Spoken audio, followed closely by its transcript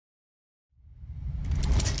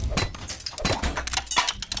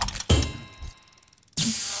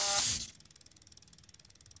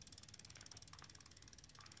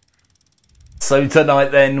So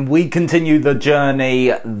tonight then, we continue the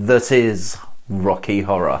journey that is Rocky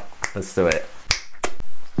Horror. Let's do it.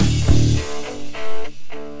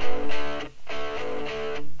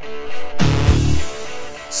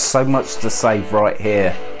 So much to save right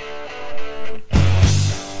here.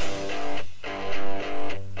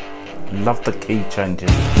 Love the key changes.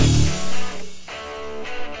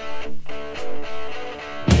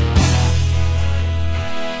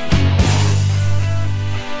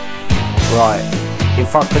 Right,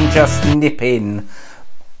 if I can just nip in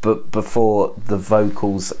but before the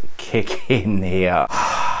vocals kick in here.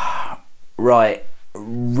 Right,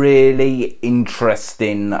 really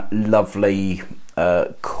interesting, lovely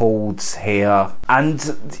chords here,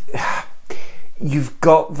 and you've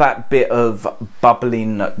got that bit of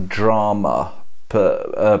bubbling drama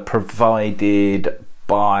provided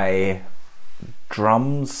by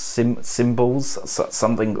drums, cymbals,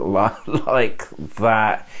 something like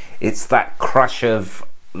that. It's that crush of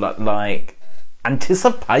like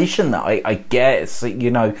anticipation that I guess,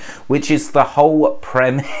 you know, which is the whole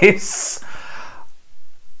premise,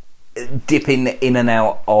 dipping in and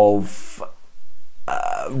out of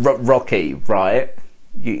Rocky, right?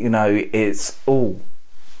 You know, it's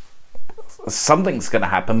something's gonna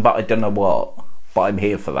happen, but I don't know what, but I'm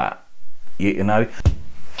here for that, you know. It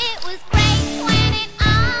was great when it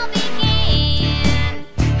all began.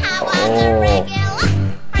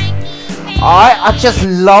 I just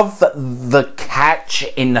love the catch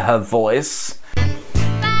in her voice. But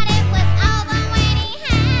it was over when he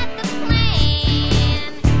had the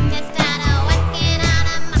plan to start working on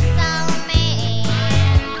a muscle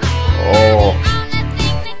man. The only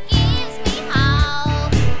thing that gives me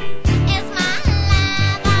hope is my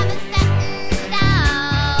love of a certain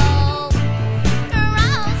dough.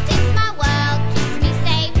 Ross takes my world, keeps me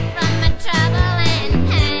safe from my trouble and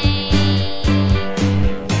pain.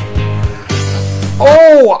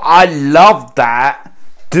 Oh, I love that.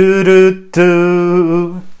 Do do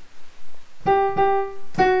do.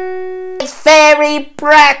 It's very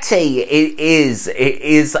bratty. It is. It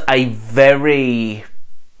is a very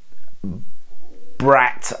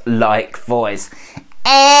brat-like voice.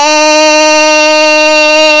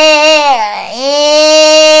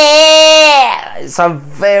 It's a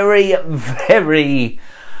very, very.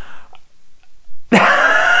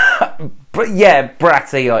 But yeah,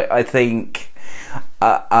 bratty. I think.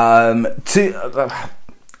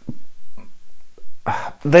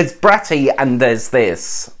 There's bratty and there's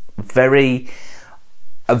this very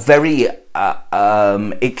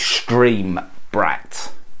extreme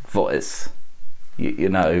brat voice, you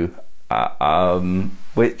know,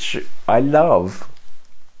 which I love.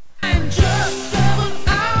 I'm just 7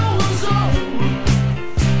 hours old,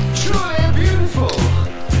 truly beautiful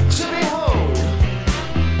to behold.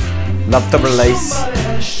 Love the release.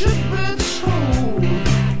 Somebody should be told.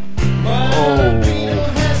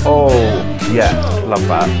 Oh, yeah, love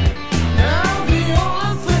that. Now the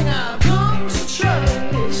only thing I've come to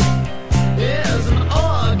trust is an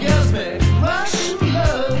orgasmic rush of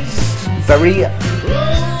lust. Very.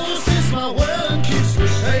 Rose is my world, keeps me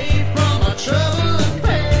safe from my trouble and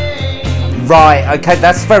pain. Right, okay,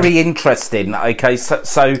 that's very interesting. Okay,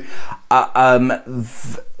 so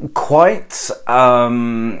quite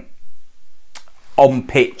on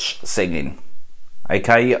pitch singing,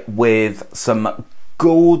 okay, with some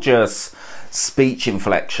gorgeous speech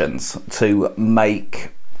inflections to make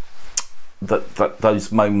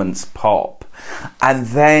those moments pop, and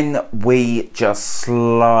then we just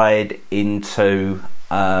slide into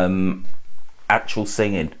actual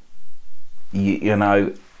singing. You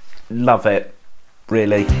know, love it,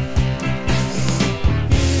 really.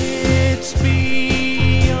 It's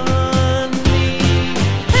beyond me.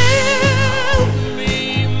 Help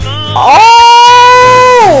me, Mom.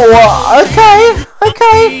 Oh, okay.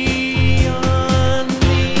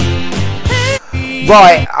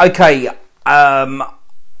 Right, okay. I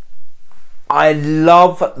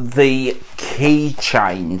love the key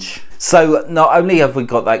change. So not only have we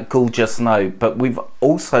got that gorgeous note, but we've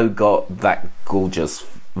also got that gorgeous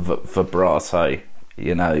vibrato,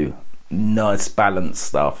 you know, nice balanced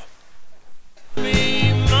stuff.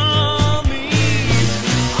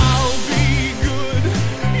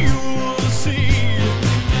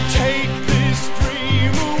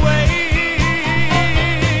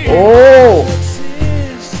 Oh!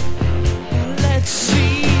 Let's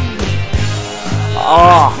see.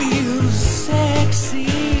 Ah!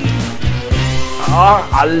 Oh,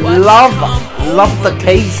 I love the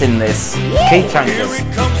keys in this. Key changes.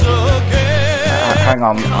 Hang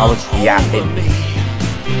on, I was yapping.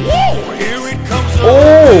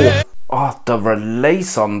 Oh! Oh, the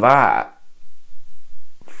release on that.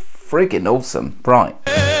 friggin' awesome. Right.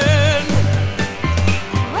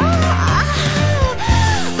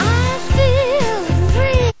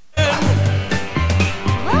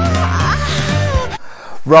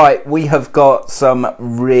 Right, we have got some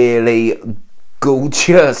really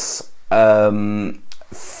gorgeous thin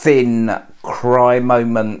cry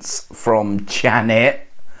moments from Janet.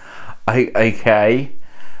 Okay,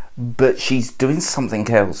 but she's doing something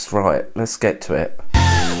else. Right, let's get to it.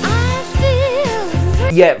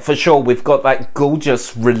 Yeah, for sure, we've got that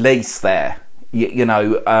gorgeous release there. You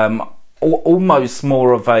know, almost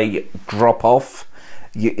more of a drop off.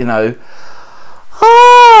 You know.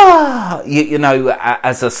 You know,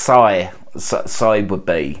 as a sigh would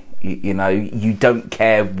be, you know, you don't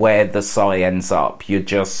care where the sigh ends up. You're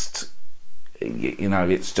just, you know,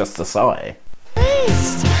 it's just a sigh.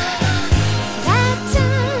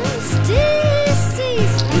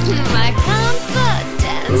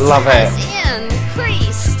 Love it.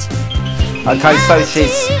 Okay, so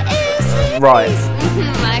she's right.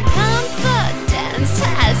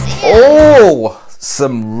 Oh!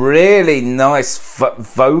 Some really nice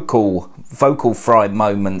vocal fry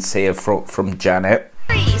moments here from Janet.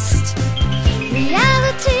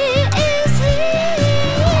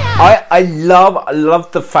 I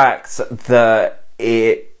love the fact that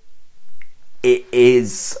it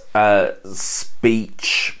is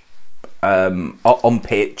speech on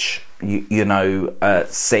pitch. You know,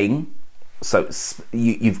 sing. So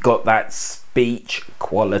you've got that speech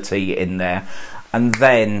quality in there, and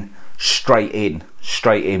then straight in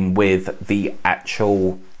with the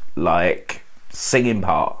actual like singing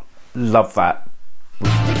part. Love that. The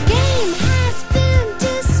game has been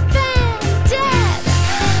disbanded.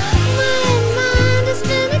 My mind has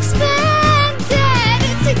been expanded.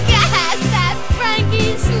 It's a gas that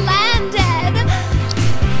Frankie's landed.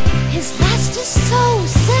 His last is so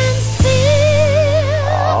sincere.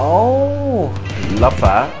 Oh, love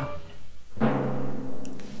that.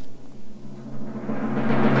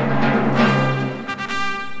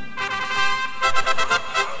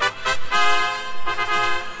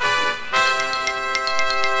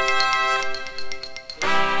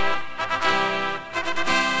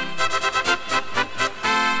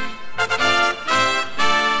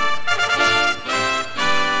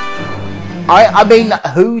 I mean,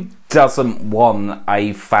 who doesn't want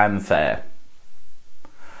a fanfare?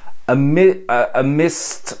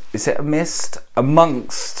 Amongst,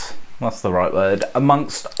 what's the right word?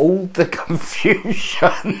 Amongst all the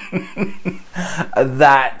confusion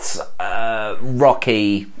that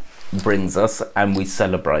Rocky brings us, and we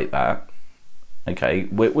celebrate that. Okay,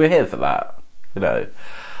 we're here for that, you know.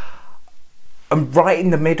 And right in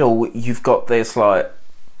the middle, you've got this like,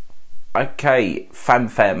 okay,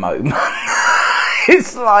 fanfare moment.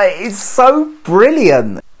 It's like, it's so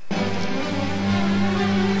brilliant.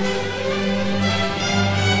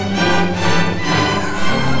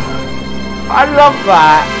 I love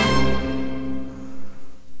that.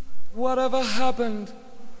 Whatever happened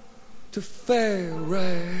to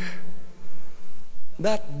Fairy?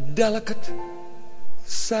 That delicate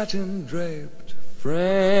satin draped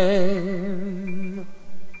frame,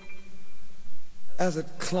 as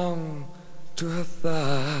it clung to her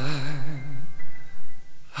thigh,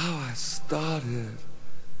 how I started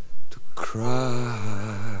to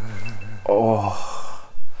cry. Oh,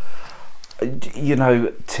 you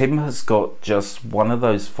know, Tim has got just one of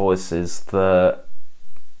those voices that,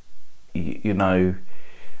 you know,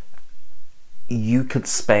 you could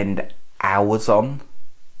spend hours on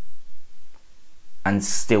and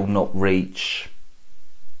still not reach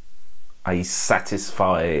a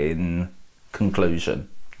satisfying conclusion.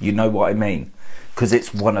 You know what I mean? Because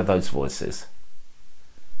it's one of those voices.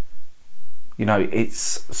 You know,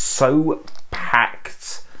 it's so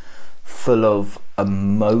packed full of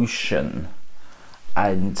emotion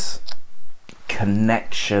and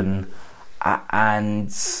connection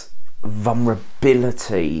and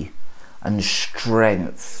vulnerability and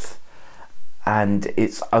strength and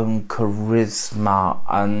its own charisma,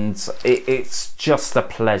 and it's just a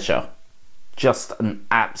pleasure, just an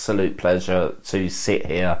absolute pleasure to sit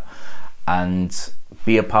here and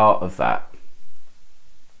be a part of that,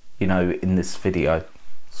 you know, in this video.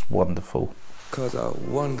 It's wonderful. 'Cause I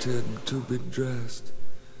wanted to be dressed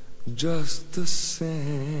just the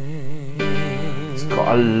same. It's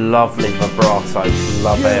got a lovely vibrato,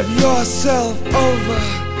 love it. Give yourself over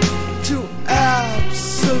to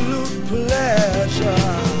absolute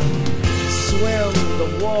pleasure. Swim the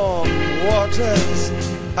warm waters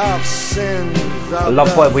of sin. I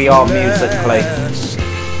love where we are musically.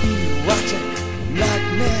 Erotic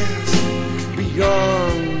nightmares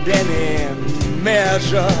beyond any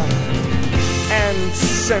measure. and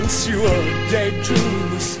sensual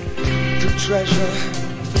daydreams to treasure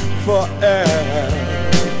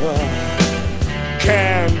forever.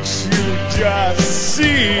 Can't you just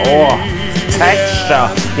see? Oh, texture,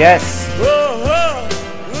 yes.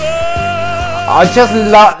 I just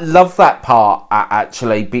love that part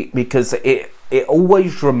actually, because it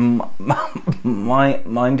always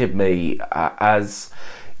reminded me as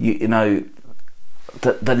you know,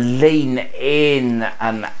 the lean in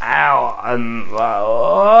and out and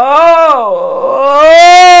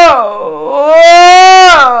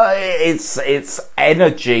it's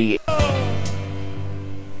energy.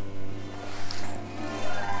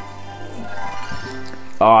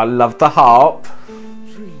 Oh, I love the harp.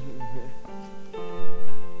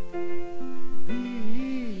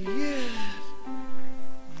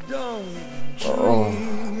 Oh.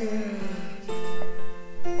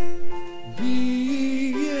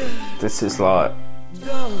 This is like,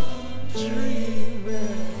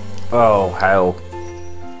 oh hell.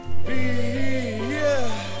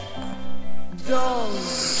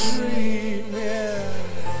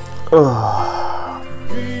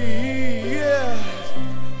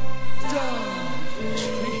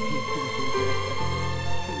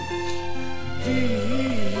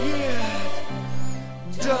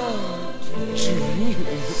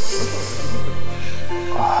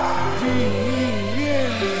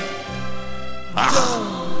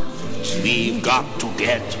 We've got to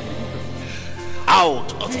get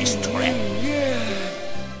out of this trap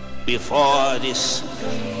before this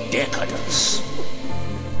decadence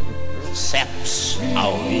saps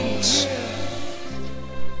our wings.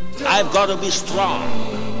 I've got to be strong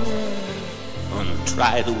and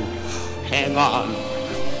try to hang on,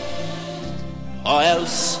 or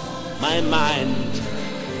else my mind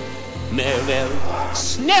may well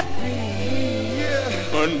snap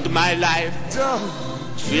and my life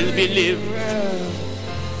will be lived.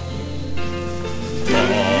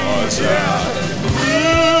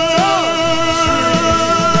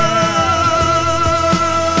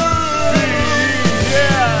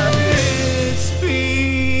 It's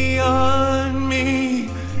beyond me.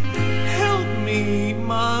 Help me,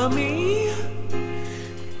 mommy.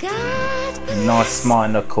 God Nice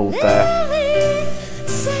minor chord there.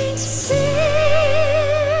 Saint Cyr.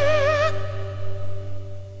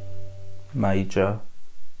 Major.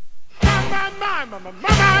 I'm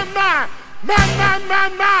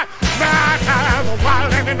a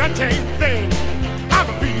wild and untamed thing. I'm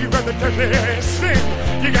a bee with the deadly sting.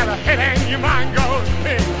 You got a head and your mind goes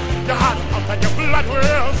ping. Your heart pumps and your blood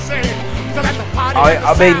will sing. So let the party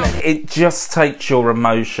I mean, it just takes your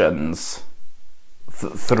emotions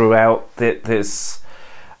throughout this,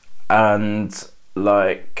 and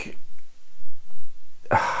like,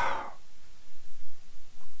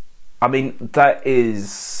 I mean, that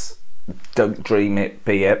is, don't dream it,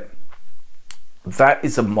 be it. That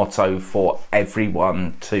is a motto for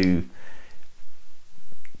everyone to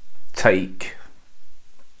take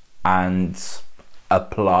and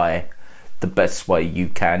apply the best way you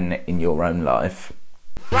can in your own life.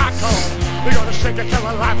 rock on. We're gonna shake it till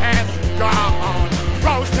the life has gone.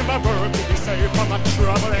 Roast in my world to be saved from my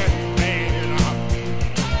trouble and pain.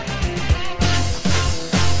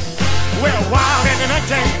 We're wild and an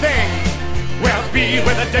untamed thing. We'll be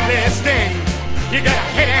with a deadly sting. You get a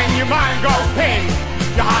hit and your mind goes ping.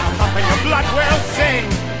 Your heart will pump and your blood will sing.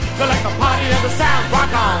 So let the party and the sound rock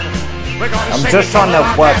on. We're gonna I'm shake just it till trying the to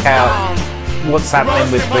life work has out gone. what's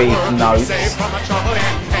happening with these notes. Saved from my trouble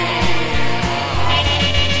and pain.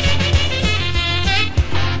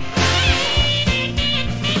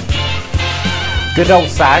 Good old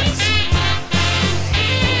sax.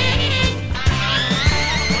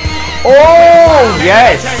 Oh,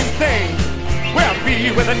 yes. We'll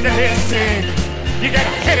be with a deadly sting. You get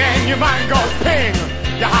a hit and your mind goes ping.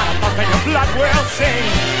 Your heart will pump and your blood will sing.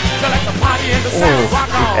 So let the party and the sound Ooh,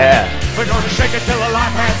 rock on. yeah. We're gonna shake it till the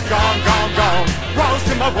life has gone, gone, gone. Roast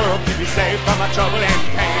in my world to be saved from my trouble and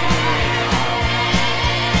pain.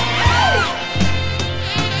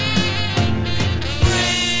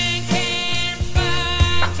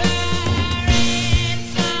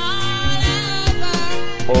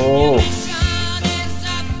 Oh.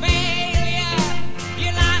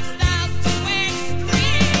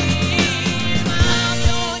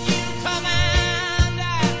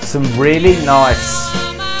 Some really nice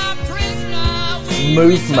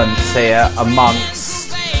movements here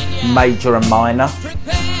amongst major and minor.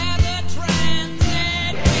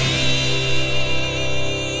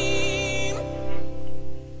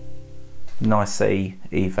 Nice E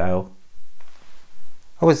eval.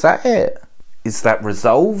 Oh, is that it? Is that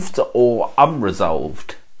resolved or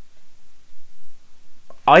unresolved?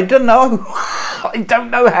 I don't know. I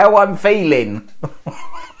don't know how I'm feeling.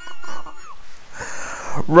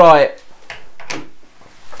 Right.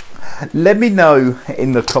 Let me know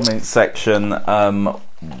in the comments section what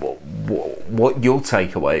your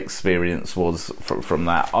takeaway experience was from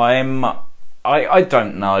that. I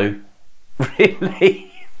don't know,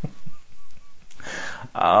 really.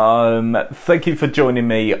 Thank you for joining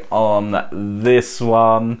me on this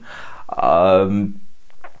one.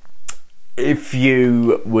 If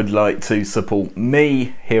you would like to support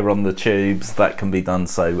me here on the tubes, that can be done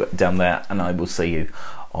so down there, and I will see you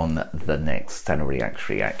on the next Tenor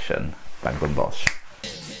Reaction. Bang, bang, bosh.